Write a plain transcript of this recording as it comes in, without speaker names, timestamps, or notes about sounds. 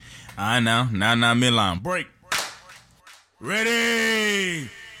I know. Now, midline. Break. Ready.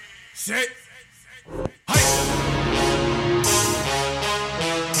 Set. Marky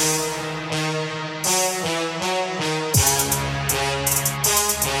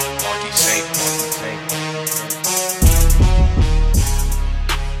safe.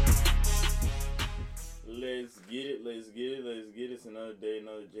 Let's get it. It's another day,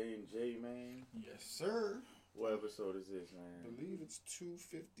 another J&J, man. Yes, sir. What episode is this, man? I believe it's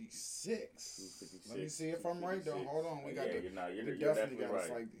 256. 256. Let me see if I'm right, though. Hold on. We got you're definitely got to right.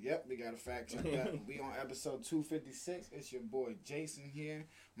 fight. Yep, we got to fact check that. We on episode 256. It's your boy Jason here.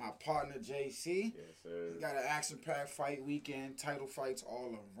 My partner JC. Yes, sir. We got an action-packed fight weekend. Title fights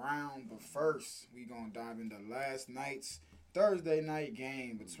all around. But first, we going to dive into last night's Thursday night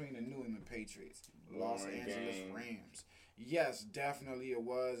game between the New England Patriots, Los Angeles Rams. Yes, definitely it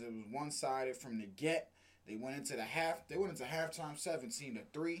was. It was one-sided from the get. They went into halftime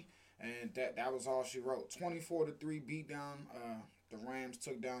 17-3, and that was all she wrote. 24-3 beat down. The Rams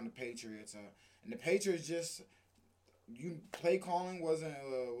took down the Patriots. And the Patriots just play calling was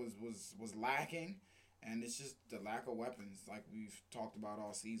lacking, and it's just the lack of weapons like we've talked about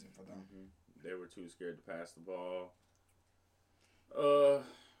all season for them. Mm-hmm. They were too scared to pass the ball.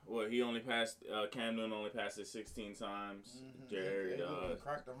 He only passed. Cam Newton only passed it 16 times. Mm-hmm. Jared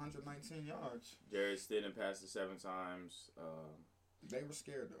cracked 119 yards. Jared Stidham passed it 7 times. They were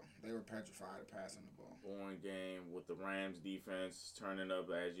scared though. They were petrified of passing the ball. Boring game with the Rams defense turning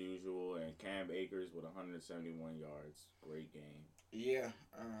up as usual, and Cam Akers with 171 yards. Great game. Yeah,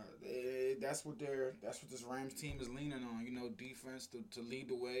 that's what this Rams team is leaning on. You know, defense to lead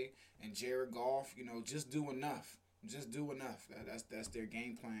the way, and Jared Goff. You know, just do enough. Just do enough. That's their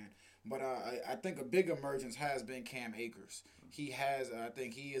game plan. But I think a big emergence has been Cam Akers. I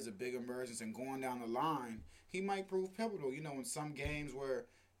think he is a big emergence, and going down the line, he might prove pivotal. You know, in some games where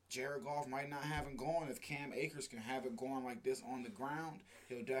Jared Goff might not have it going, if Cam Akers can have it going like this on the ground,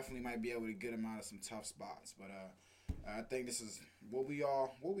 he'll definitely might be able to get him out of some tough spots. But I think this is what we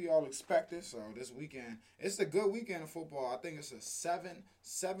all expected. So this weekend, it's a good weekend of football. I think it's a 1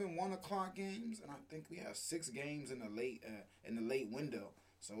 o'clock games, and I think we have 6 games in the late window.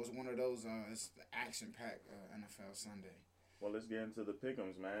 So it's one of those. It's the action-packed NFL Sunday. Well, let's get into the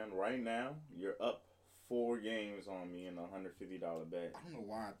pick'ems, man. Right now, you're up 4 games on me in a $150 bet. I don't know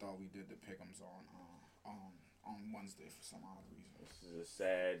why I thought we did the pick'ems on Wednesday for some odd reason. This is a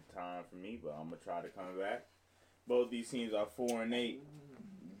sad time for me, but I'm gonna try to come back. Both these teams are 4-8.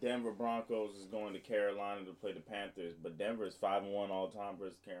 Denver Broncos is going to Carolina to play the Panthers, but Denver is 5-1 all time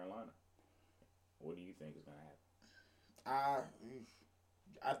versus Carolina. What do you think is going to happen?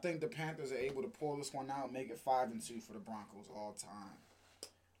 I think the Panthers are able to pull this one out, make it 5-2 for the Broncos all time.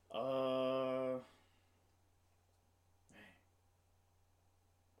 I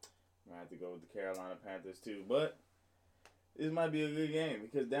have to go with the Carolina Panthers too, but this might be a good game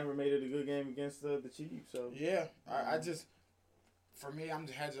because Denver made it a good game against the Chiefs. So yeah, for me, I'm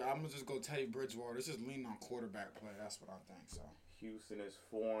gonna just go Teddy Bridgewater. It's just leaning on quarterback play. That's what I think. So Houston is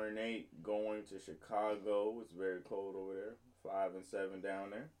 4-8 going to Chicago. It's very cold over there. 5-7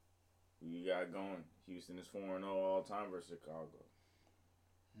 down there. Who you got going? Houston is 4-0 all time versus Chicago.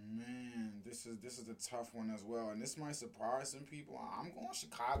 Man, this is a tough one as well, and this might surprise some people. I'm going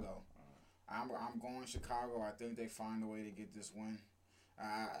Chicago. I'm going Chicago. I think they find a way to get this win.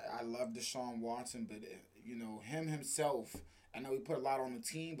 I love Deshaun Watson, but you know him himself. I know he put a lot on the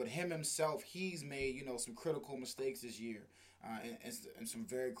team, but him himself, he's made some critical mistakes this year, in some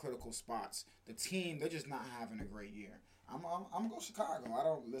very critical spots. The team, they're just not having a great year. I'm gonna go Chicago. I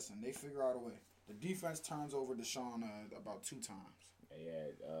don't listen. They figure out a way. The defense turns over Deshaun about 2 times.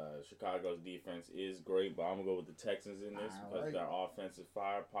 Yeah, Chicago's defense is great, but I'm going to go with the Texans in this because their offensive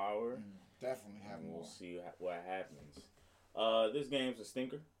firepower. Definitely have more. We'll see what happens. This game's a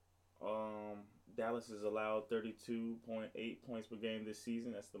stinker. Dallas has allowed 32.8 points per game this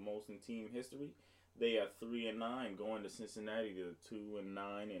season. That's the most in team history. They are 3-9 going to Cincinnati to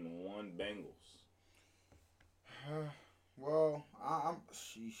 2-9-1 Bengals. Well,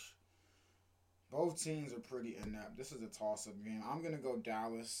 sheesh. Both teams are pretty inept. This is a toss-up game. I'm gonna go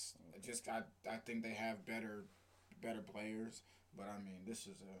Dallas. I think they have better players, but I mean this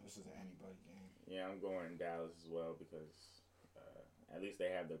is an anybody game. Yeah, I'm going Dallas as well because at least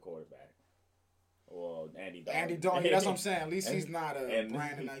they have their quarterback. Well, Andy Dalton. Yeah, that's what I'm saying. At least he's not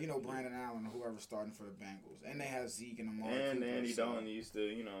Brandon Allen or whoever's starting for the Bengals. And they have Zeke and Amari Cooper. And Andy Dalton used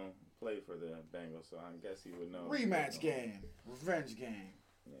to play for the Bengals, so I guess he would know. Rematch game, revenge game.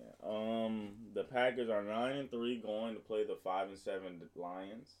 Yeah. The Packers are 9-3 going to play the 5-7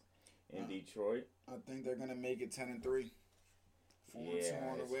 Lions in Detroit. I think they're gonna make it 10-3.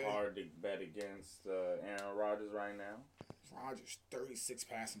 4-2 on the it's way. hard to bet against Aaron Rodgers right now. Rodgers 36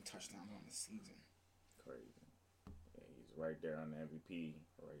 passing touchdowns on the season. Crazy. Yeah, he's right there on the MVP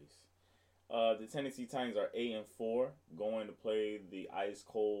race. The Tennessee Titans are 8-4, going to play the ice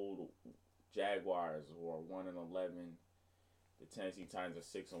cold Jaguars, who are 1-11. The Tennessee Titans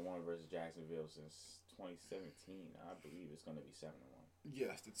are 6-1 versus Jacksonville since 2017. I believe it's going to be 7-1.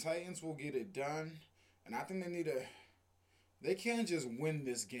 Yes, the Titans will get it done, and I think they can't just win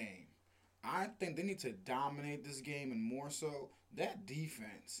this game. I think they need to dominate this game, and more so, that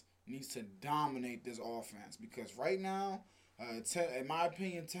defense needs to dominate this offense because right now, in my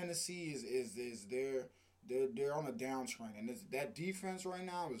opinion, Tennessee is they're on a downtrend, and that defense right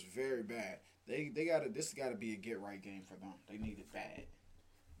now is very bad. This got to be a get right game for them. They need it bad.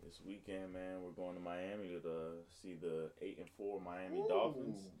 This weekend, man, we're going to Miami to see the 8-4 Miami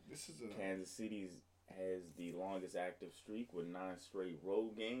Dolphins. Kansas City has the longest active streak with 9 straight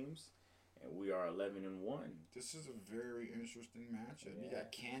road games, and we are 11-1. This is a very interesting matchup. Yeah. You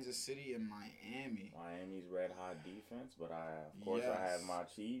got Kansas City and Miami. Miami's red hot defense, but I have my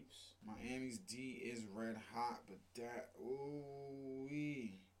Chiefs. Miami's D is red hot, but who you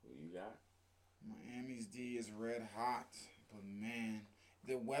got? Miami's D is red hot, but man,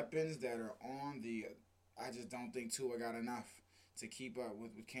 the weapons that are on I just don't think Tua got enough to keep up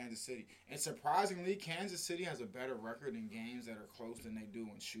with Kansas City. And surprisingly, Kansas City has a better record in games that are close than they do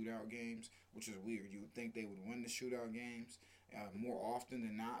in shootout games, which is weird. You would think they would win the shootout games more often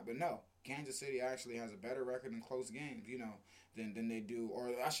than not. But no, Kansas City actually has a better record in close games, than they do,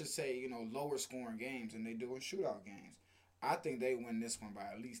 or I should say, lower scoring games than they do in shootout games. I think they win this one by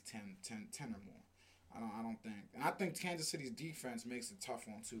at least 10 or more. I don't think. And I think Kansas City's defense makes it tough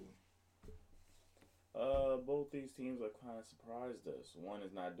on Tua. Both these teams are kind of surprised us. One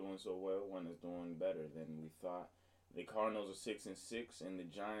is not doing so well. One is doing better than we thought. The Cardinals are 6-6, and the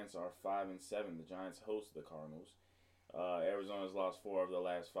Giants are 5-7. The Giants host the Cardinals. Arizona's lost 4 of the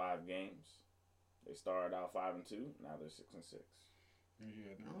last 5 games. They started out 5-2. Now they're 6-6.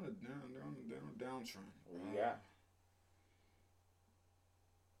 Yeah, they're on a downtrend. What you got?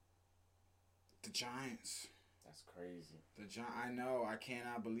 The Giants. That's crazy. I know. I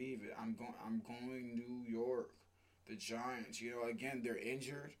cannot believe it. I'm going New York. The Giants. Again, they're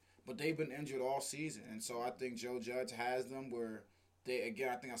injured, but they've been injured all season, and so I think Joe Judge has them where I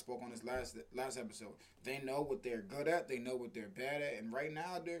think I spoke on this last episode. They know what they're good at. They know what they're bad at, and right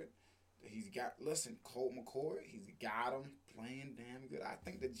now Colt McCoy. He's got them playing damn good. I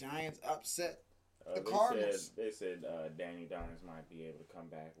think the Giants upset the Cardinals. They said Danny Dimes might be able to come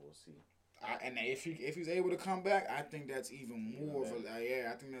back. We'll see. And if he's able to come back, I think that's even more of a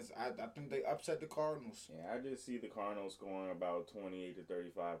I think they upset the Cardinals. Yeah, I just see the Cardinals scoring about 28 to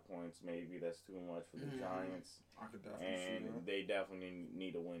 35 points. Maybe that's too much for the Giants. I could definitely see that. They definitely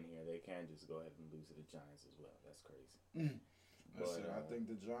need a win here. They can't just go ahead and lose to the Giants as well. That's crazy. Listen, I think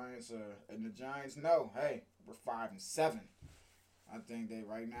the Giants know. Hey, we're 5-7. I think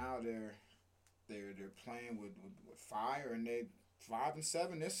right now they're playing with fire, and they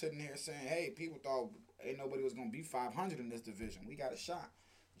 5-7. They're sitting here saying, "Hey, people thought ain't nobody was gonna be 500 in this division. We got a shot."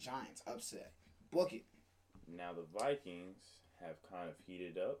 Giants upset. Book it. Now the Vikings have kind of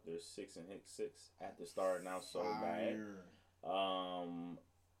heated up. They're 6-6 at the start. Now so bad.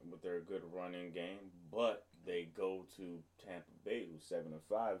 With their good running game, but they go to Tampa Bay, who's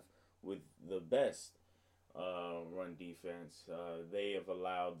 7-5, with the best run defense. They have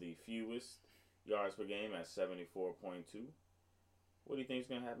allowed the fewest yards per game at 74.2. What do you think is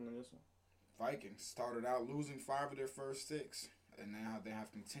going to happen in this one? Vikings started out losing 5 of their first 6, and now they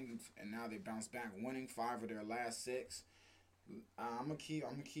have continued, and now they bounced back, winning 5 of their last 6. I'm gonna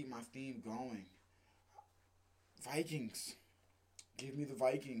keep my theme going. Vikings, give me the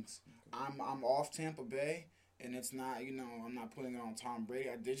Vikings. I'm off Tampa Bay, and it's not I'm not putting it on Tom Brady.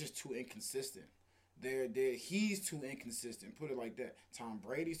 They're just too inconsistent. He's too inconsistent. Put it like that. Tom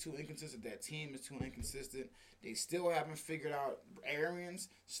Brady's too inconsistent. That team is too inconsistent. They still haven't figured out. Arians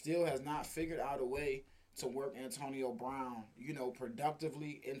still has not figured out a way to work Antonio Brown,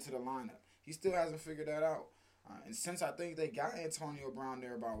 productively into the lineup. He still hasn't figured that out. And since I think they got Antonio Brown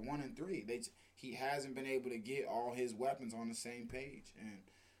there about 1-3, he hasn't been able to get all his weapons on the same page. And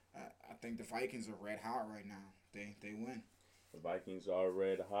I think the Vikings are red hot right now. They win. The Vikings are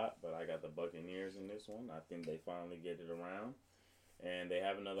red hot, but I got the Buccaneers in this one. I think they finally get it around. And they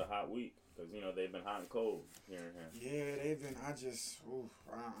have another hot week because, they've been hot and cold here and here. Yeah, they've been. I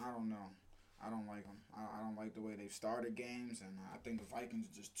don't know. I don't like them. I don't like the way they've started games, and I think the Vikings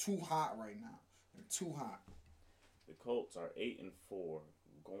are just too hot right now. They're too hot. The Colts are 8-4,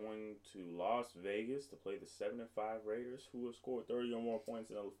 going to Las Vegas to play the 7-5 Raiders, who have scored 30 or more points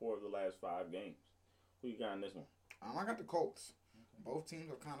in 4 of the last 5 games. Who you got in this one? I got the Colts. Both teams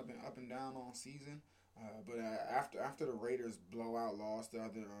have kind of been up and down all season, but after the Raiders blowout loss the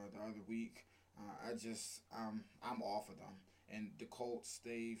other week, I'm off of them. And the Colts,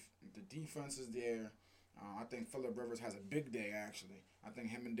 the defense is there. I think Phillip Rivers has a big day, actually. I think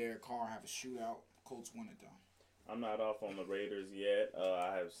him and Derek Carr have a shootout. Colts win it, though. I'm not off on the Raiders yet.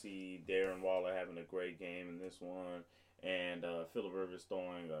 I have seen Darren Waller having a great game in this one, and Phillip Rivers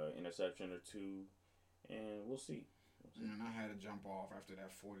throwing an interception or two, and we'll see. And I had to jump off after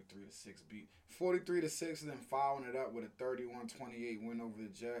that 43-6 beat. 43-6, and then following it up with a 31-28 win over the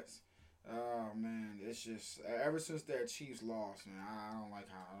Jets. Oh man, it's just ever since that Chiefs loss, man, I don't like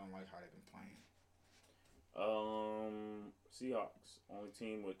how they've been playing. Seahawks, only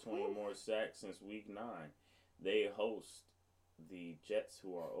team with 20 or more sacks since week 9. They host the Jets,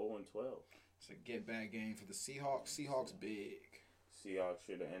 who are 0-12. It's a get back game for the Seahawks. Seahawks big. Seahawks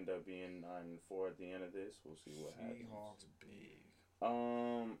should end up being 9-4 at the end of this. We'll see what happens. Seahawks big.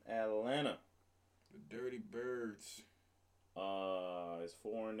 Atlanta. The Dirty Birds. Is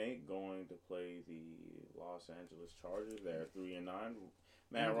 4-8 going to play the Los Angeles Chargers. They're 3-9.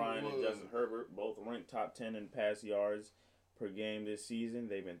 Matt Ryan and Justin Herbert both ranked top 10 in pass yards per game this season.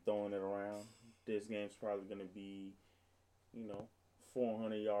 They've been throwing it around. This game's probably going to be,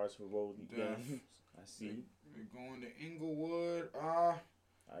 400 yards for both games. I see. We're going to Inglewood. I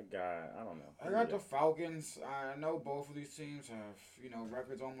don't know. I got the Falcons. I know both of these teams have,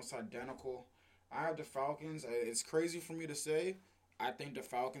 records almost identical. I have the Falcons. It's crazy for me to say. I think the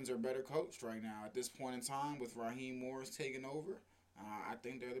Falcons are better coached right now. At this point in time, with Raheem Morris taking over, I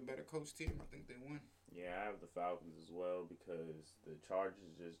think they're the better coached team. I think they win. Yeah, I have the Falcons as well because the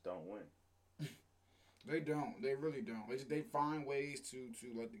Chargers just don't win. They don't. They really don't. They find ways to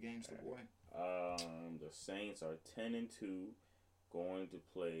let the game slip away. The Saints are 10-2, going to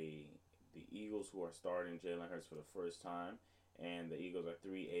play the Eagles, who are starting Jalen Hurts for the first time, and the Eagles are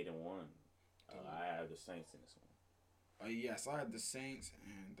 3-8-1. I have the Saints in this one. Yes, I have the Saints,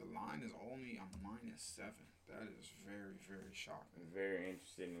 and the line is only a -7. That is very, very shocking. Very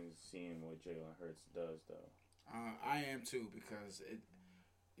interested in seeing what Jalen Hurts does, though. I am too, because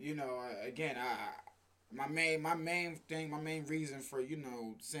again, my main reason for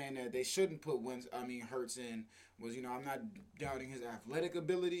saying that they shouldn't put Hurts in was I'm not doubting his athletic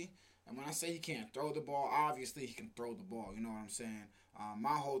ability, and when I say he can't throw the ball, obviously he can throw the ball. You know what I'm saying?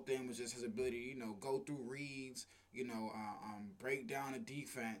 My whole thing was just his ability, go through reads, break down the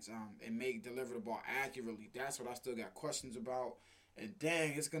defense, and deliver the ball accurately. That's what I still got questions about. And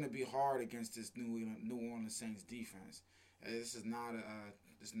dang, it's gonna be hard against this New Orleans Saints defense. This is not an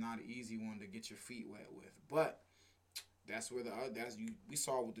easy one to get your feet wet with. But that's where we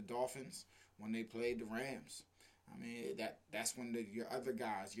saw with the Dolphins when they played the Rams. I mean, that's when your other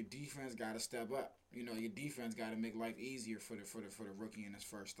guys, your defense got to step up. Your defense got to make life easier for the rookie in his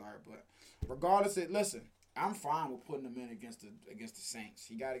first start. But regardless, listen, I'm fine with putting him in against the Saints.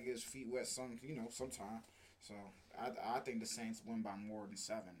 He got to get his feet wet sometime. So I think the Saints win by more than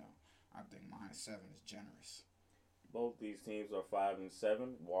 7 though. I think -7 is generous. Both these teams are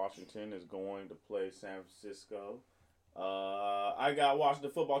 5-7. Washington is going to play San Francisco. I got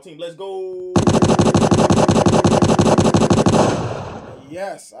Washington football team. Let's go.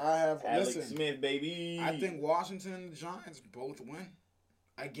 Yes, I have. Alex Smith, baby. I think Washington and the Giants both win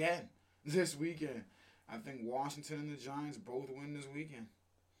again this weekend. I think Washington and the Giants both win this weekend.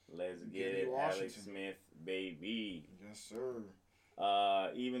 Let's get it, Alex Smith, baby. Yes, sir.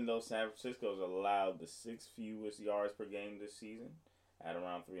 Even though San Francisco's allowed the 6th fewest yards per game this season, at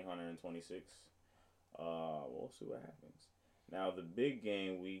around 326, we'll see what happens. Now, the big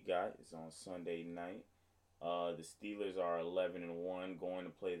game we got is on Sunday night. The Steelers are 11-1, going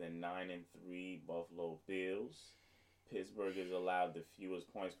to play the 9-3 Buffalo Bills. Pittsburgh has allowed the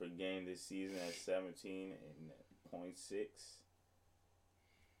fewest points per game this season at 17.6.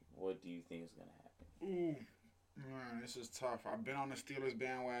 What do you think is going to happen? Ooh, man, this is tough. I've been on the Steelers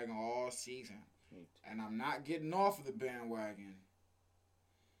bandwagon all season, and I'm not getting off of the bandwagon.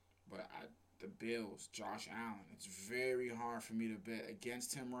 But the Bills, Josh Allen, it's very hard for me to bet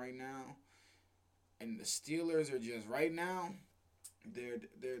against him right now. And the Steelers are just right now, they're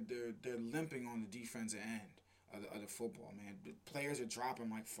limping on the defensive end of the football, man. The players are dropping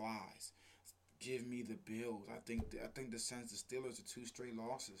like flies. Give me the Bills. I think the Steelers are 2 straight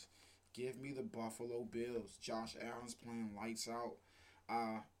losses. Give me the Buffalo Bills. Josh Allen's playing lights out.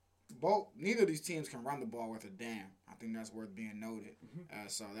 Neither of these teams can run the ball worth a damn. I think that's worth being noted.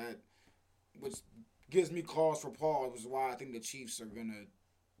 So that, which gives me cause for pause, which is why I think the Chiefs are gonna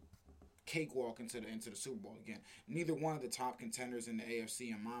cakewalk into the Super Bowl again. Neither one of the top contenders in the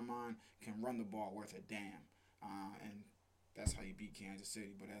AFC, in my mind, can run the ball worth a damn. And that's how you beat Kansas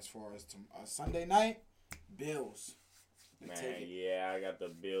City. But as far as Sunday night, Bills. Man, yeah, I got the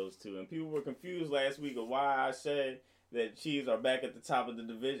Bills too. And people were confused last week of why I said that Chiefs are back at the top of the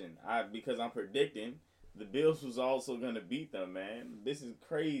division. Because I'm predicting the Bills was also going to beat them, man. This is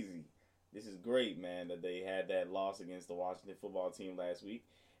crazy. This is great, man, that they had that loss against the Washington football team last week.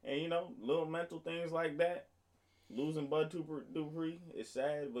 And, little mental things like that. Losing Bud Dupree is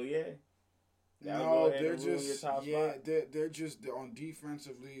sad, but yeah. No, they're just they're on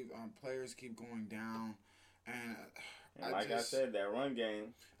defensively. Players keep going down, and like I said, that run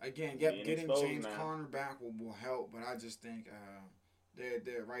game again. Getting James Conner back will help, but I just think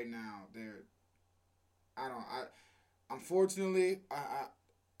they're right now unfortunately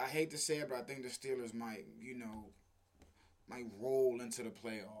I hate to say it, but I think the Steelers might roll into the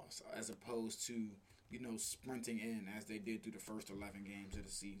playoffs as opposed to sprinting in as they did through the first 11 games of the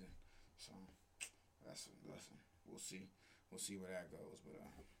season. So. We'll see where that goes.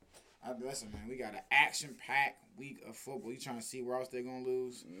 But listen, man, we got an action-packed week of football. You trying to see where else they're gonna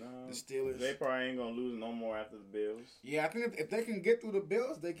lose? No, the Steelers. They probably ain't gonna lose no more after the Bills. Yeah, I think if they can get through the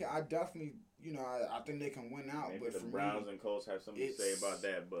Bills, they can. I definitely, I think they can win out. Maybe but the for Browns me, and Colts have something to say about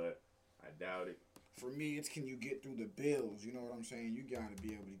that, but I doubt it. For me, it's can you get through the Bills? You know what I'm saying? You got to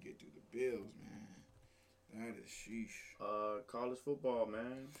be able to get through the Bills, man. That is sheesh. College football,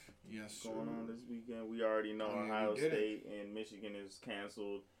 man. Yes, sir. Going on this weekend. We already know Ohio State and Michigan is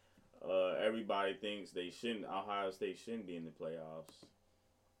canceled. Everybody thinks Ohio State shouldn't be in the playoffs.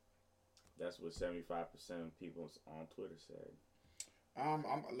 That's what 75% of people on Twitter said. I'm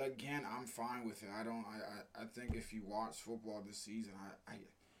fine with it. I think if you watch football this season,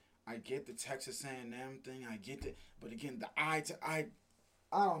 I get the Texas A&M thing. I get it, but again, I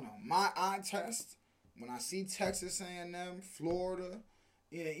don't know. My eye test. When I see Texas A&M, Florida,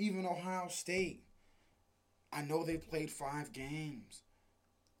 even Ohio State, I know they played 5 games,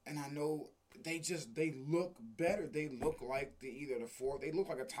 and I know they look better. They look like they look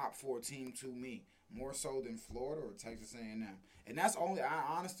like a top 4 team to me, more so than Florida or Texas A&M. And that's only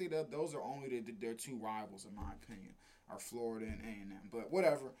honestly those are only their 2 rivals in my opinion, are Florida and A&M. But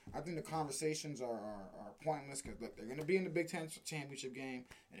whatever, I think the conversations are pointless because look, they're gonna be in the Big Ten championship game,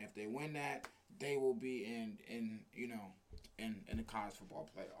 and if they win that, they will be in the college football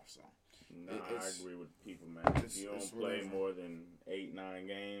playoffs. So, I agree with people, man. If you don't play more than 8-9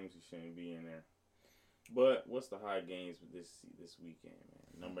 games, you shouldn't be in there. But what's the high games with this weekend,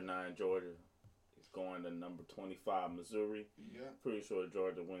 man? Number 9 Georgia is going to number 25 Missouri. Yeah, pretty sure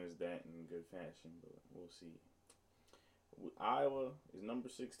Georgia wins that in good fashion, but we'll see. Iowa is number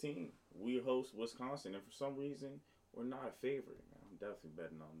 16. We host Wisconsin, and for some reason, we're not a favorite. I'm definitely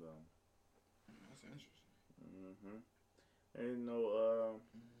betting on them. That's interesting. Mm-hmm. Ain't no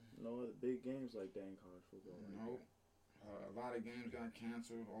other big games like that in college football. No. A lot of games got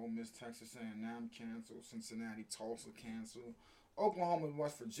canceled. Ole Miss, Texas A&M canceled. Cincinnati, Tulsa canceled. Oklahoma and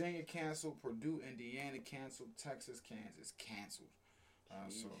West Virginia canceled. Purdue, Indiana canceled. Texas, Kansas canceled.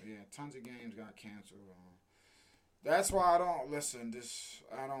 So yeah, tons of games got canceled. That's why I don't listen.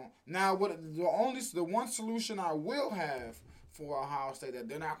 Now. The one solution I will have for Ohio State that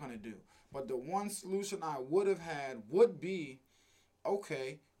they're not going to do, but the one solution I would have had would be,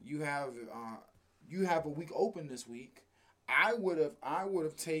 okay, you have a week open this week. I would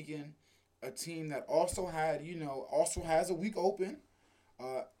have taken a team that also has a week open.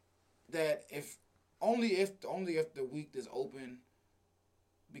 That if the week is open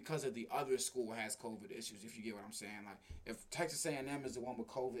because of the other school has COVID issues, if you get what I'm saying. Like, if Texas A&M is the one with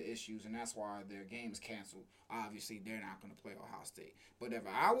COVID issues and that's why their game is canceled, obviously they're not going to play Ohio State. But if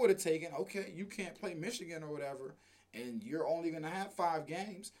I would have taken, okay, you can't play Michigan or whatever, and you're only going to have 5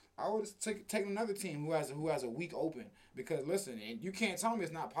 games, I would have taken another team who has a week open. Because, listen, and you can't tell me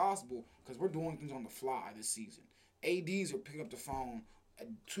it's not possible because we're doing things on the fly this season. ADs are picking up the phone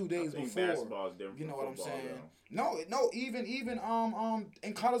 2 days before. Basketball is different. You know what I'm saying? Though. No, even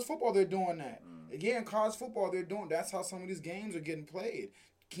in college football they're doing that. Yeah, in college football they're doing. That's how some of these games are getting played.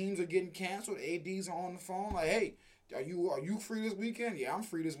 Teams are getting canceled. ADs are on the phone like, hey, are you free this weekend? Yeah, I'm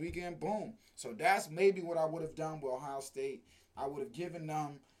free this weekend. Boom. So that's maybe what I would have done with Ohio State. I would have given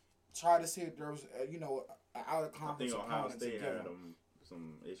them, try to see if there was an out of conference opponent. I think Ohio State had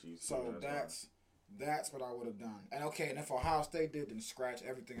some issues. So that's what I would have done. And okay, and if Ohio State did, then scratch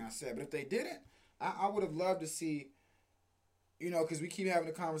everything I said. But if they didn't, I would have loved to see, because we keep having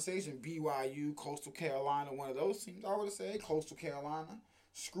a conversation, BYU, Coastal Carolina, one of those teams. I would have said, hey, Coastal Carolina,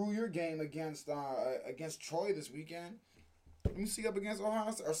 screw your game against Troy this weekend. Let me see up against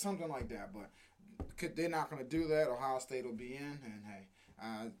Ohio State or something like that. But they're not going to do that. Ohio State will be in, and hey,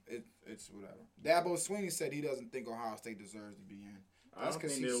 it's whatever. Dabo Swinney said he doesn't think Ohio State deserves to be in. I don't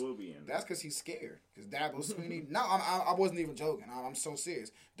think they will be in. That's because he's scared. Because Dabo Swinney, no, I wasn't even joking. I'm so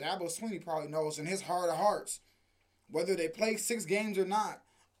serious. Dabo Swinney probably knows in his heart of hearts, whether they play 6 games or not,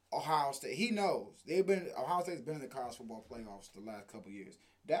 Ohio State, he knows. Ohio State's been in the college football playoffs the last couple of years.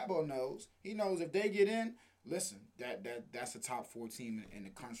 Dabo knows. He knows if they get in, listen, that's the top 4 team in the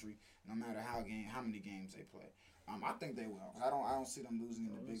country, no matter how many games they play. I think they will. I don't see them losing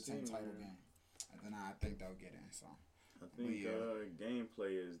in the Big Ten title game. And then I think they'll get in. So I think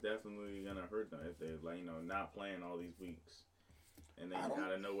gameplay is definitely gonna hurt them if they're not playing all these weeks, and then you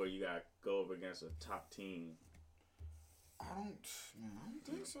gotta know where you gotta go up against a top team. I don't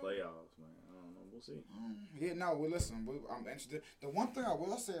think so. Playoffs, man. I don't know. We'll see. Yeah, no. Well, listen. I'm interested. The one thing I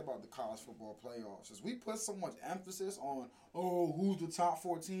will say about the college football playoffs is we put so much emphasis on who's the top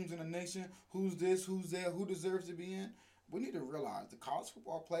 4 teams in the nation, who's this, who's that, who deserves to be in. We need to realize the college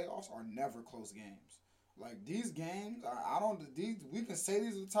football playoffs are never close games. Like these games, we can say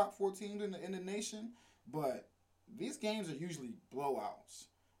these are the top 4 teams in the nation, but these games are usually blowouts.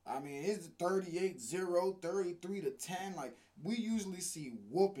 I mean, it's 38-0, 33-10. Like, we usually see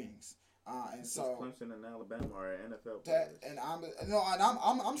whoopings. And so Clemson and Alabama are NFL players.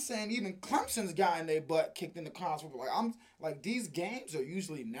 I'm saying even Clemson's gotten their butt kicked in the college football. These games are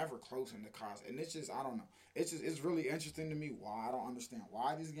usually never close in the college, and it's just I don't know. It's really interesting to me why I don't understand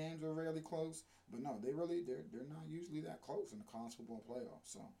why these games are rarely close. But no, they're not usually that close in the college football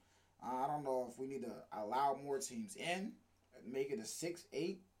playoffs. So I don't know if we need to allow more teams in, make it a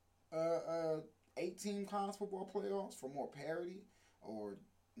 6-8. 8-team college football playoffs for more parity or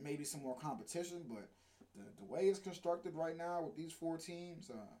maybe some more competition, but the way it's constructed right now with these 4 teams,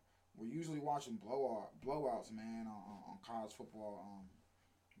 we're usually watching blowouts, man, on college football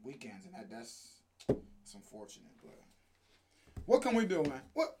weekends, and that's unfortunate. But what can we do, man?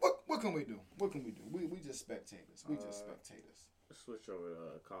 What can we do? What can we do? We just spectators. Let's switch over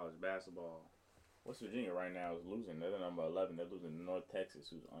to college basketball. West Virginia right now is losing. They're the number 11. They're losing to North Texas,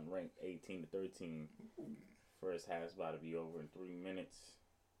 who's unranked 18-13. First half's about to be over in 3 minutes.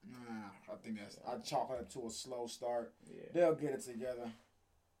 I think I'd chalk it up to a slow start. Yeah. They'll get it together.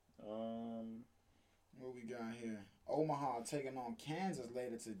 What we got here? Omaha taking on Kansas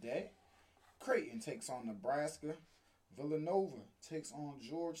later today. Creighton takes on Nebraska. Villanova takes on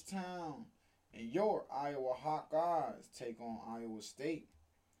Georgetown. And your Iowa Hawkeyes take on Iowa State.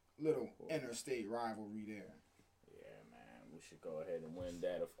 Little interstate rivalry there. Yeah, man. We should go ahead and win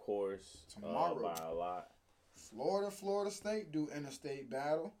that, of course. Tomorrow. By a lot. Florida State do interstate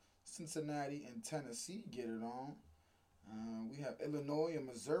battle. Cincinnati and Tennessee get it on. We have Illinois and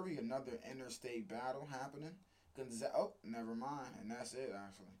Missouri, another interstate battle happening. Never mind. And that's it,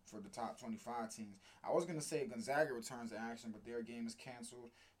 actually, for the top 25 teams. I was going to say Gonzaga returns to action, but their game is canceled.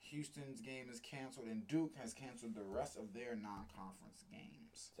 Houston's game is canceled, and Duke has canceled the rest of their non-conference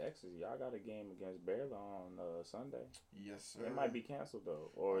games. Texas, y'all got a game against Baylor on Sunday. Yes, sir. It might be canceled, though.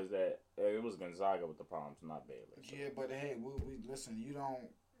 Or is that... It was Gonzaga with the problems, not Baylor. So. Yeah, but hey, we listen, you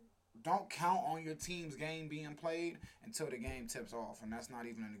don't count on your team's game being played until the game tips off, and that's not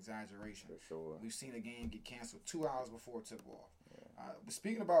even an exaggeration. For sure. We've seen a game get canceled 2 hours before tip-off. Yeah. But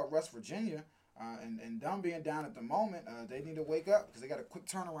speaking about West Virginia, and them being down at the moment, they need to wake up because they got a quick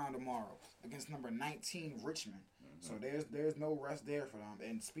turnaround tomorrow against number 19 Richmond. Mm-hmm. So there's no rest there for them.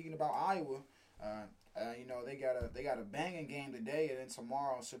 And speaking about Iowa, they got a banging game today, and then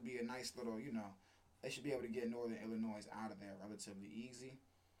tomorrow should be a nice little, they should be able to get Northern Illinois out of there relatively easy.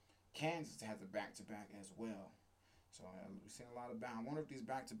 Kansas has a back-to-back as well. So we've seen a lot of bound. I wonder if these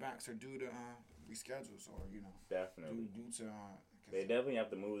back-to-backs are due to reschedules or, Definitely. Due to... they definitely have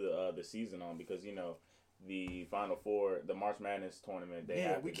to move the season on because, the Final Four, the March Madness tournament,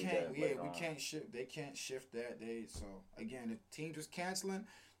 we can't shift. They can't shift that. So, again, if teams is canceling,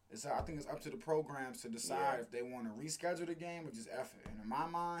 I think it's up to the programs to decide if they want to reschedule the game or just F it. And in my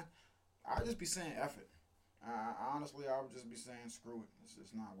mind, I'd just be saying F it. Honestly, I would just be saying screw it. It's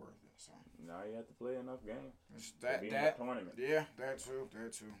just not worth it. So now you have to play enough games. That tournament. Yeah, that too.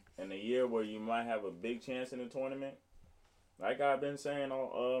 In a year where you might have a big chance in the tournament, like I've been saying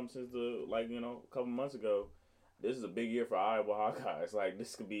since a couple months ago, this is a big year for Iowa Hawkeyes. Like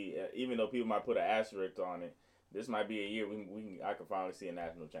this could be, even though people might put an asterisk on it, this might be a year I could finally see a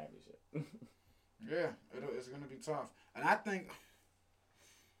national championship. Yeah, it's gonna be tough, and I think,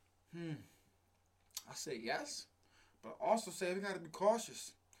 I say yes, but also say we got to be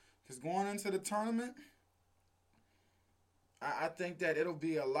cautious. Because going into the tournament, I think that it'll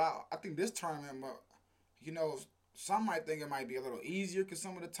be a lot. I think this tournament, some might think it might be a little easier because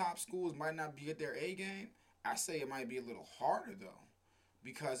some of the top schools might not be at their A game. I say it might be a little harder though,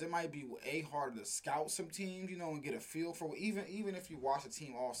 because it might be harder to scout some teams, and get a feel for even if you watch a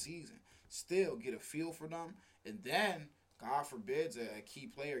team all season, still get a feel for them, and then God forbids a key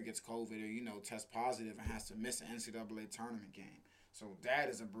player gets COVID or tests positive and has to miss an NCAA tournament game. So that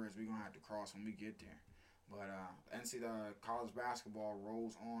is a bridge we're gonna have to cross when we get there. But NCAA college basketball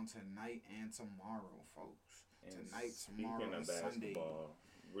rolls on tonight and tomorrow, folks. And Tonight, tomorrow, and Sunday.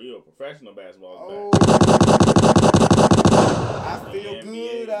 Real professional basketball Oh, is back. I feel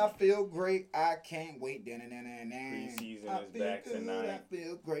good. I feel great. I can't wait. Preseason is back tonight. I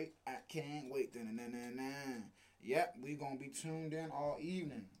feel great. I can't wait. Yep, we're going to be tuned in all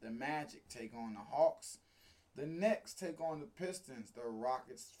evening. The Magic take on the Hawks. The Knicks take on the Pistons. The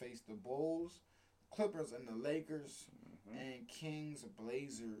Rockets face the Bulls. Clippers and the Lakers. And Kings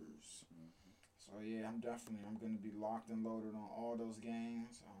Blazers. So yeah, I'm going to be locked and loaded on all those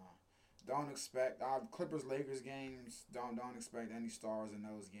games. Don't expect Clippers Lakers games. Don't expect any stars in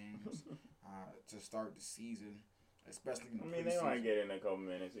those games to start the season, especially in the preseason. They might get in a couple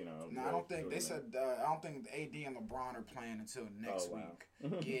minutes, No, I don't think they said. I don't think AD and LeBron are playing until next week.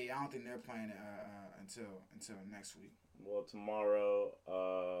 Yeah, I don't think they're playing until next week. Well, tomorrow,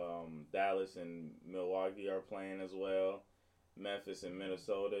 Dallas and Milwaukee are playing as well. Memphis and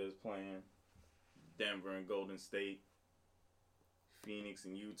Minnesota is playing. Denver and Golden State. Phoenix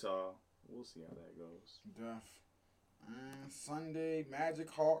and Utah. We'll see how that goes. Sunday, Magic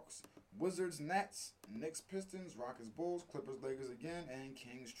Hawks, Wizards Nets, Knicks Pistons, Rockets Bulls, Clippers Lakers again, and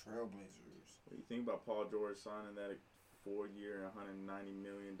Kings Trailblazers. What do you think about Paul George signing that 4-year, $190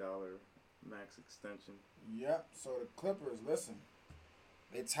 million max extension? Yep. So the Clippers, listen,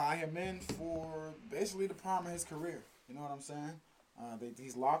 they tie him in for basically the prime of his career. You know what I'm saying?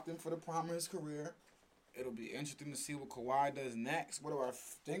 He's locked in for the prime of his career. It'll be interesting to see what Kawhi does next. What do I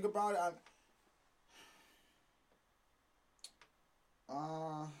think about it?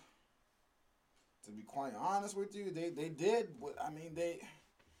 To be quite honest with you, they did.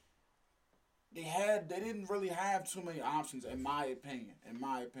 They didn't really have too many options, in my opinion.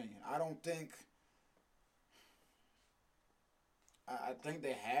 I don't think. I think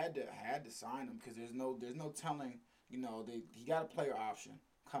they had to sign him because there's no telling. He got a player option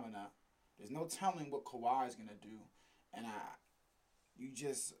coming up. There's no telling what Kawhi is gonna do, and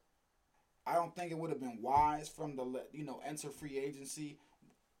I don't think it would have been wise for them to enter free agency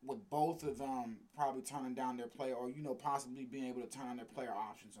with both of them probably turning down their player or possibly being able to turn on their player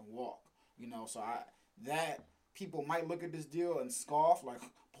options and walk. So that people might look at this deal and scoff like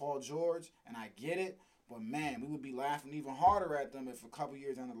Paul George, and I get it, but man, we would be laughing even harder at them if a couple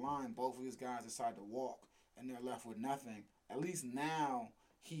years down the line both of these guys decide to walk and they're left with nothing. At least now.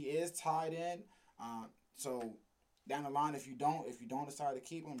 He is tied in, so down the line, if you don't decide to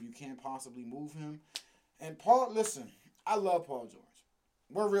keep him, you can't possibly move him. And Paul, listen, I love Paul George.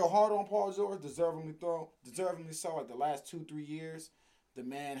 We're real hard on Paul George, deservingly so. Like the last 2-3 years, the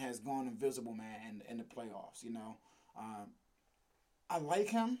man has gone invisible, man, in the playoffs. I like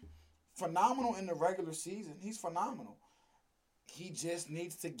him. Phenomenal in the regular season. He's phenomenal. He just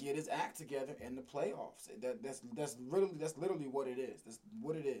needs to get his act together in the playoffs. That's literally what it is. That's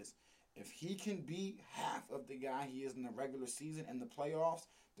what it is. If he can be half of the guy he is in the regular season in the playoffs,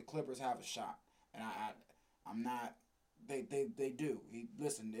 the Clippers have a shot. And I'm not. They do.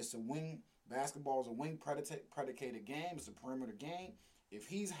 Listen, it's a wing. Basketball is a wing predicated game. It's a perimeter game. If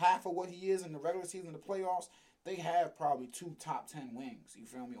he's half of what he is in the regular season in the playoffs, they have probably 2 top 10 wings. You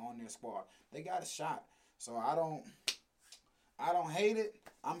feel me, on their squad. They got a shot. So I don't hate it.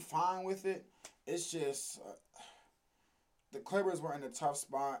 I'm fine with it. It's just the Clippers were in a tough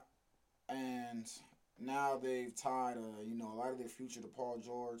spot, and now they've tied a lot of their future to Paul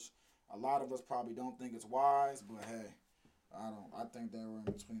George. A lot of us probably don't think it's wise, but hey, I think they were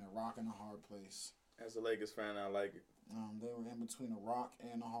in between a rock and a hard place. As a Lakers fan, I like it. They were in between a rock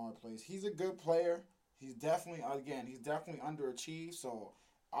and a hard place. He's a good player. He's definitely underachieved. So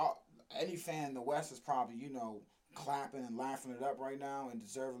any fan in the West is probably clapping and laughing it up right now, and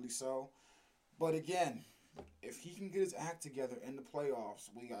deservedly so. But again, if he can get his act together in the playoffs,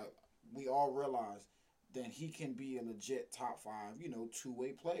 we all realize then he can be a legit top 5,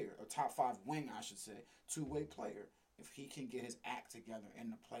 two-way player, or top 5 wing, I should say, two-way player. If he can get his act together in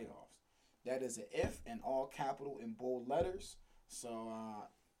the playoffs, that is an if in all capital in bold letters. So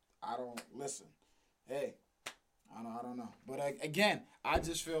I don't listen. Hey, I don't know, but again, I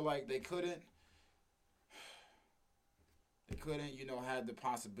just feel like they couldn't. Had the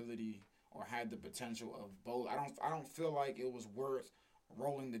possibility or had the potential of both. I don't feel like it was worth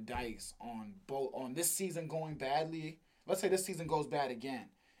rolling the dice on this season going badly. Let's say this season goes bad again,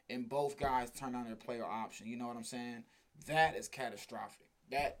 and both guys turn on their player option. You know what I'm saying? That is catastrophic.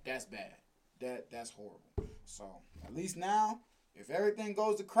 That's bad. That's horrible. So at least now, if everything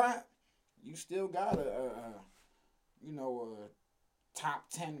goes to crap, you still got a top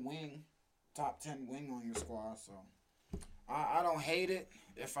 10 wing on your squad. So I don't hate it.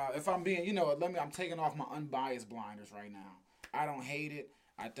 If I'm being, I'm taking off my unbiased blinders right now. I don't hate it.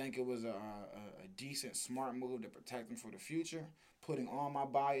 I think it was a decent, smart move to protect him for the future. Putting on my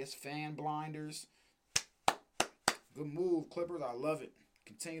biased fan blinders. Good move, Clippers. I love it.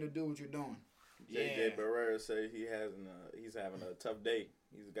 Continue to do what you're doing. JJ Barrera said he's having a tough day.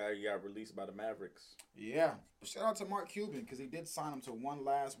 He's a guy who got released by the Mavericks. Yeah. Shout out to Mark Cuban because he did sign him to one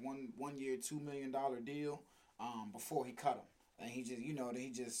year, $2 million deal before he cut him. And he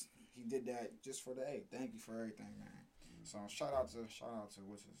just, he did that just for the thank you for everything, man. So shout out to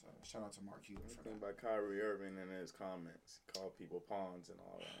Mark Cuban for that. By Kyrie Irving in his comments, he called people pawns and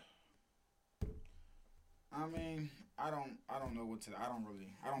all that. I mean, I don't know what to. I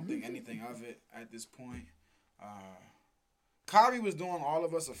don't think anything of it at this point. Kyrie was doing all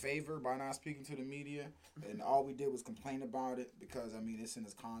of us a favor by not speaking to the media, and all we did was complain about it because it's in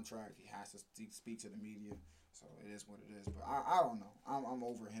his contract. He has to speak to the media, so it is what it is. But I don't know. I'm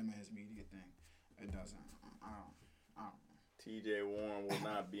over him and his media thing. It doesn't. I don't know. T.J. Warren will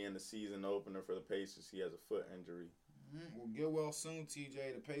not be in the season opener for the Pacers. He has a foot injury. Well, get well soon,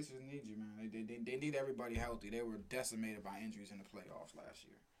 TJ. The Pacers need you, man. They need everybody healthy. They were decimated by injuries in the playoffs last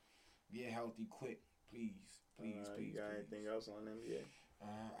year. Get healthy quick, please. You got anything else on NBA?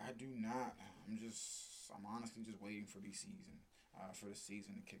 I do not. I'm honestly just waiting for the season, for the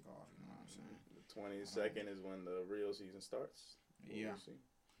season to kick off. You know what I'm saying? The 22nd is when the real season starts. Yeah.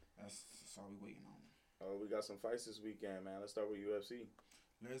 That's all we waiting on. We got some fights this weekend, man. Let's start with UFC.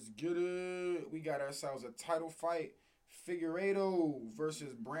 Let's get it. We got ourselves a title fight. Figueiredo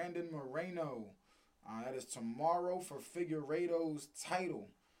versus Brandon Moreno. That is tomorrow for Figueiredo's title.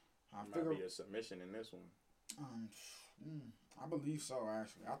 Might be a submission in this one. I believe so,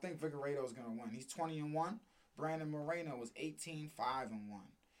 actually. I think Figueiredo's going to win. He's 20-1. Brandon Moreno was 18-5-1.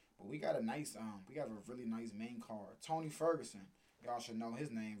 But we got a really nice main card. Tony Ferguson. Y'all should know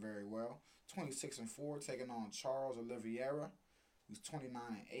his name very well. 26-4, taking on Charles Oliveira, who's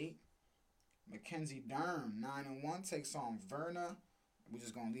 29-8. Mackenzie Dern, 9-1, takes on Verna. We're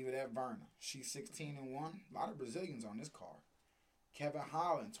just going to leave it at Verna. She's 16-1. A lot of Brazilians on this card. Kevin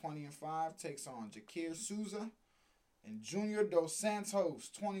Holland, 20-5, takes on Jakir Souza. And Junior Dos Santos,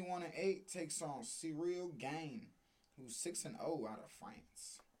 21-8, takes on Cyril Gain, who's 6-0 out of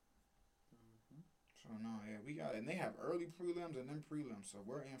France. So, no, yeah, we got it. And they have early prelims and then prelims. So,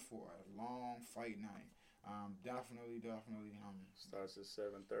 we're in for a long fight night. Definitely. Starts at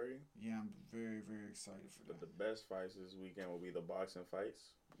 7:30. Yeah, I'm very, very excited for that. But the best fights this weekend will be the boxing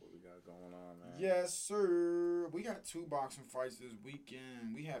fights. What we got going on, man? Yes, sir. We got 2 boxing fights this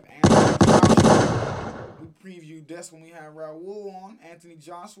weekend. We have Anthony Joshua. We previewed this when we had Raul on. Anthony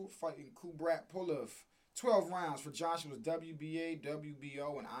Joshua fighting Kubrat Pulev. 12 rounds for Joshua's WBA,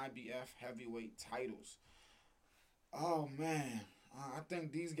 WBO, and IBF heavyweight titles. Oh, man. I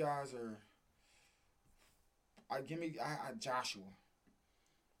think these guys are... Joshua.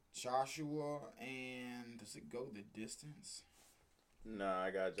 Joshua, and does it go the distance? Nah,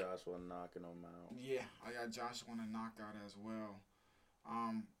 I got Joshua knocking him out. Yeah, I got Joshua in a knockout as well.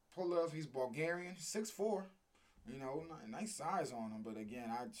 Pulev, he's Bulgarian, 6'4". Nice size on him, but again,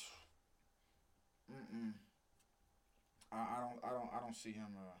 I don't see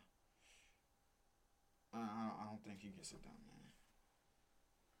him. I don't think he gets it done,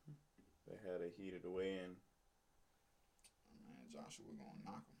 man. They had a heated weigh-in. Joshua gonna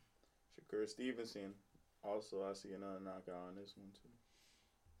knock him. Shakur Stevenson. Also, I see another knockout on this one, too.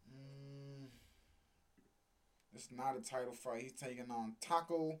 It's not a title fight. He's taking on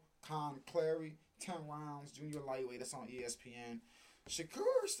Taco Khan Clary. 10 rounds, junior lightweight. That's on ESPN.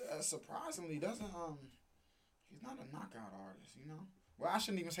 Shakur, surprisingly, doesn't... He's not a knockout artist, Well, I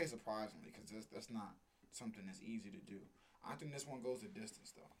shouldn't even say surprisingly, because that's not something that's easy to do. I think this one goes the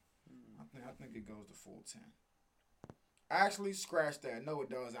distance, though. I think it goes the full 10. Actually, scratch that. No, it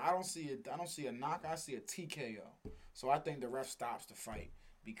doesn't. I don't see a knock. I see a TKO. So I think the ref stops the fight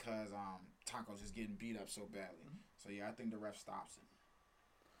because Taco's just getting beat up so badly. So yeah, I think the ref stops it.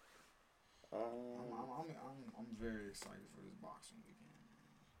 I'm very excited for this boxing weekend.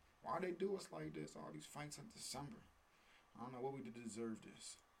 Why they do us like this? All these fights in December. I don't know what we did to deserve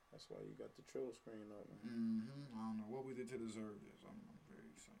this. That's why you got the trill screen up, man. I don't know what we did to deserve this. I'm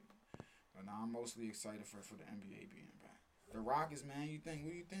very excited. But now I'm mostly excited for the NBA being back. The Rockets, man. You think?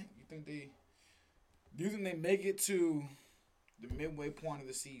 What do you think? Do you think they make it to the midway point of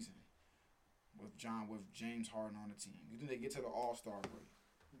the season with James Harden on the team? You think they get to the All-Star break?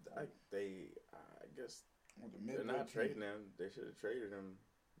 I guess Or the they're midway not point? trading him. They should have traded him.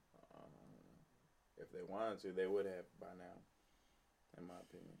 If they wanted to, they would have by now, in my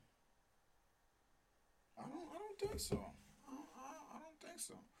opinion. I don't think so. I don't think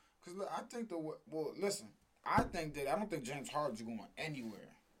so. Cause look, I think listen. I don't think James Harden's going anywhere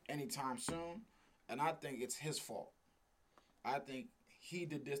anytime soon, and I think it's his fault. I think he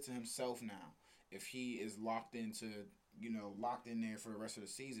did this to himself now. If he is locked in there for the rest of the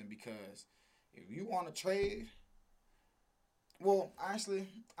season, because if you want to trade, well, actually,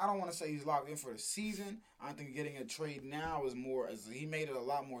 I don't want to say he's locked in for the season. I think getting a trade now is he made it a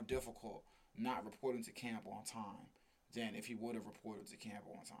lot more difficult not reporting to camp on time than if he would have reported to camp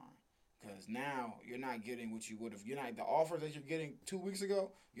on time. Because now you're not getting what you would have. The offers that you're getting 2 weeks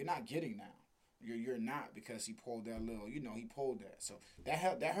ago, you're not getting now. You're not, because he pulled that little, he pulled that. So that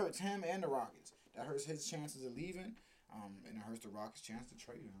hurts him and the Rockets. That hurts his chances of leaving, and it hurts the Rockets' chance to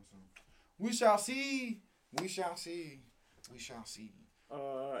trade him. So we shall see. We shall see. We shall see.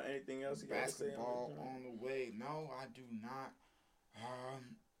 Anything else you got to say? Basketball on the way. No, I do not.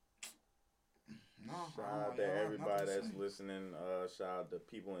 No. Shout out to everybody that's listening. Shout out to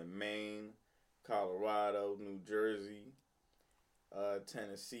people in Maine, Colorado, New Jersey,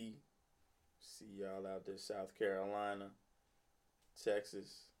 Tennessee. See y'all out there, South Carolina,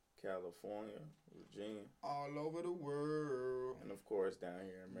 Texas, California, Virginia. All over the world. And of course down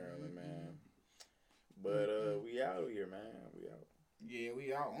here in Maryland, man. But we out here, man. We out. Yeah,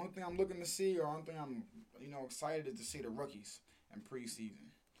 we out. Only thing I'm looking to see, or only thing I'm excited is to see the rookies in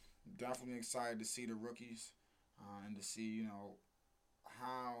preseason. Definitely excited to see the rookies, and to see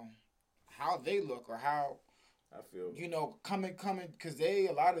how they look, or how I feel coming because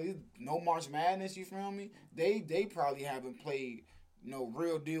a lot of these no March Madness. You feel me? They probably haven't played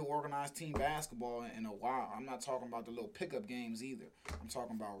real deal organized team basketball in a while. I'm not talking about the little pickup games either. I'm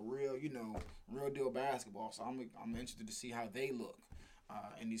talking about real deal basketball. So I'm interested to see how they look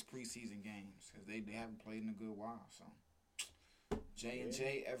in these preseason games, because they haven't played in a good while. So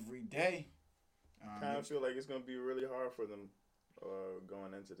J&J every day. Kind of feel like it's gonna be really hard for them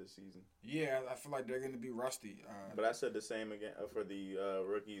going into the season. Yeah, I feel like they're gonna be rusty. But I said the same again for the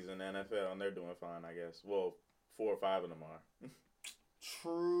rookies in the NFL, and they're doing fine, I guess. Well, 4 or 5 of them are.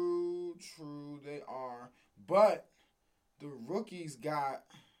 True, they are. But the rookies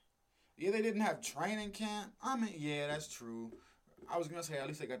they didn't have training camp. I mean, yeah, that's true. I was gonna say at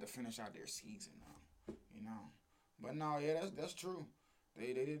least they got to finish out their season, though. But no, yeah, that's true.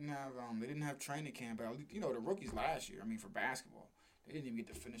 They didn't have training camp. But at least, the rookies last year, for basketball, they didn't even get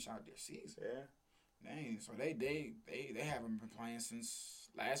to finish out their season. Yeah. Dang, so they haven't been playing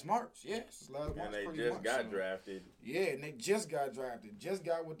since last March. Yeah, since last March. And they just got drafted. Yeah, and they just got drafted. Just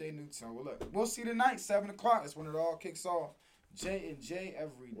got what they knew. So look, we'll see tonight, 7:00. That's when it all kicks off. J&J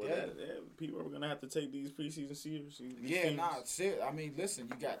every day. People are gonna have to take these preseason seriously. It's it. Listen,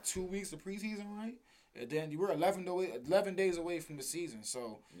 you got 2 weeks of preseason, right? And then you were 11 days away from the season.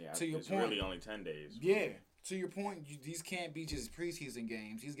 So to your point, really only 10 days. Yeah, to your point, these can't be just preseason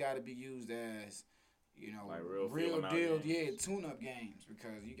games. These got to be used as like real deal, tune-up games,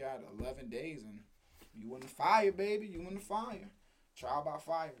 because you got 11 days and you in the fire, baby. You in the fire. Trial by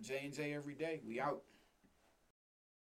fire. J&J every day. We out.